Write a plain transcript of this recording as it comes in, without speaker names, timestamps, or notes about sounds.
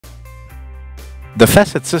The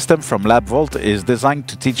FACET system from LabVault is designed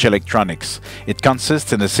to teach electronics. It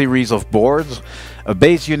consists in a series of boards, a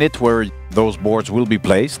base unit where those boards will be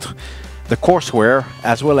placed, the courseware,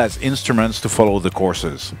 as well as instruments to follow the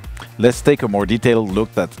courses. Let's take a more detailed look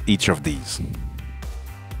at each of these.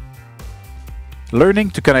 Learning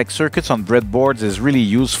to connect circuits on breadboards is really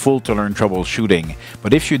useful to learn troubleshooting,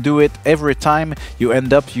 but if you do it every time, you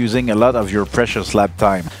end up using a lot of your precious lab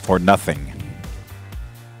time for nothing.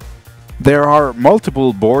 There are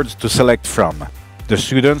multiple boards to select from. The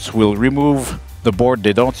students will remove the board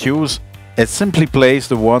they don't use and simply place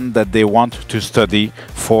the one that they want to study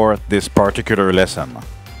for this particular lesson.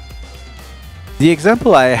 The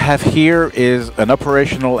example I have here is an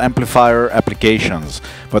operational amplifier applications,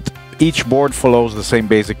 but each board follows the same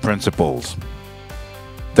basic principles.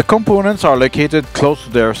 The components are located close to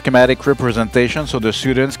their schematic representation, so the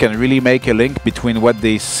students can really make a link between what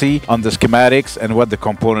they see on the schematics and what the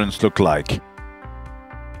components look like.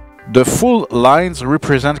 The full lines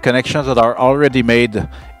represent connections that are already made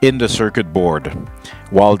in the circuit board,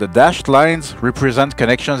 while the dashed lines represent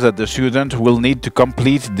connections that the student will need to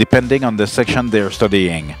complete depending on the section they're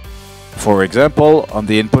studying. For example, on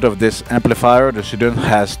the input of this amplifier, the student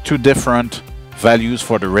has two different values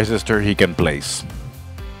for the resistor he can place.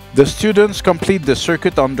 The students complete the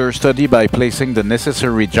circuit under study by placing the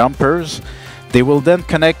necessary jumpers. They will then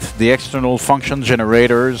connect the external function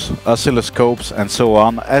generators, oscilloscopes, and so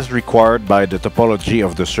on as required by the topology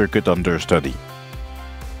of the circuit under study.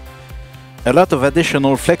 A lot of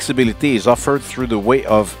additional flexibility is offered through the way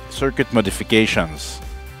of circuit modifications.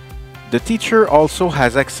 The teacher also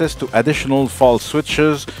has access to additional fault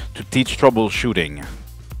switches to teach troubleshooting.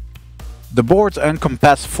 The boards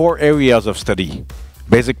encompass 4 areas of study: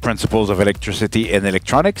 basic principles of electricity and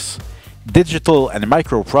electronics, digital and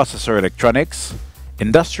microprocessor electronics,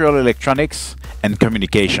 industrial electronics, and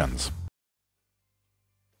communications.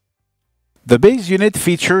 The base unit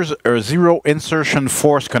features a zero insertion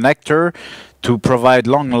force connector to provide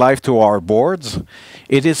long life to our boards.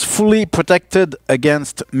 It is fully protected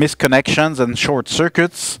against misconnections and short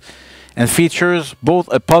circuits and features both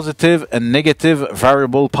a positive and negative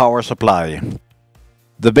variable power supply.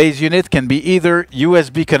 The base unit can be either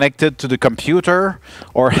USB connected to the computer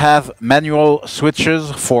or have manual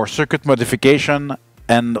switches for circuit modification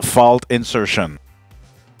and fault insertion.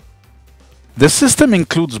 The system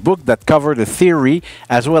includes books that cover the theory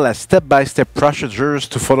as well as step-by-step procedures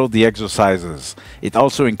to follow the exercises. It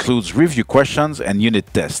also includes review questions and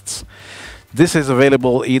unit tests. This is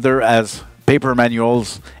available either as paper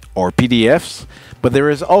manuals or PDFs, but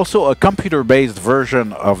there is also a computer-based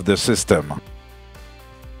version of the system.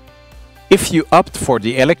 If you opt for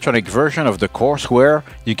the electronic version of the courseware,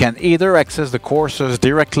 you can either access the courses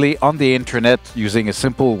directly on the internet using a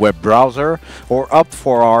simple web browser, or opt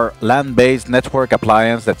for our LAN-based network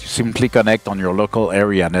appliance that you simply connect on your local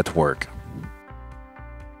area network.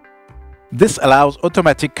 This allows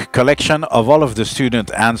automatic collection of all of the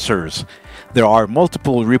student answers. There are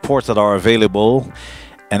multiple reports that are available,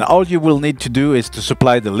 and all you will need to do is to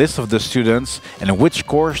supply the list of the students and which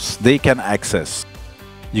course they can access.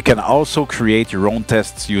 You can also create your own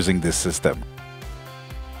tests using this system.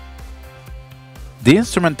 The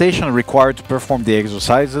instrumentation required to perform the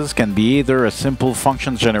exercises can be either a simple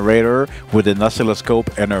function generator with an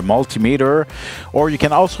oscilloscope and a multimeter, or you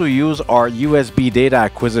can also use our USB data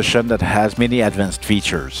acquisition that has many advanced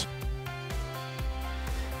features.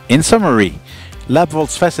 In summary,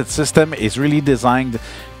 LabVault's FACET system is really designed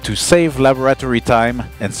to save laboratory time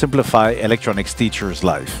and simplify electronics teachers'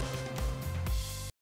 life.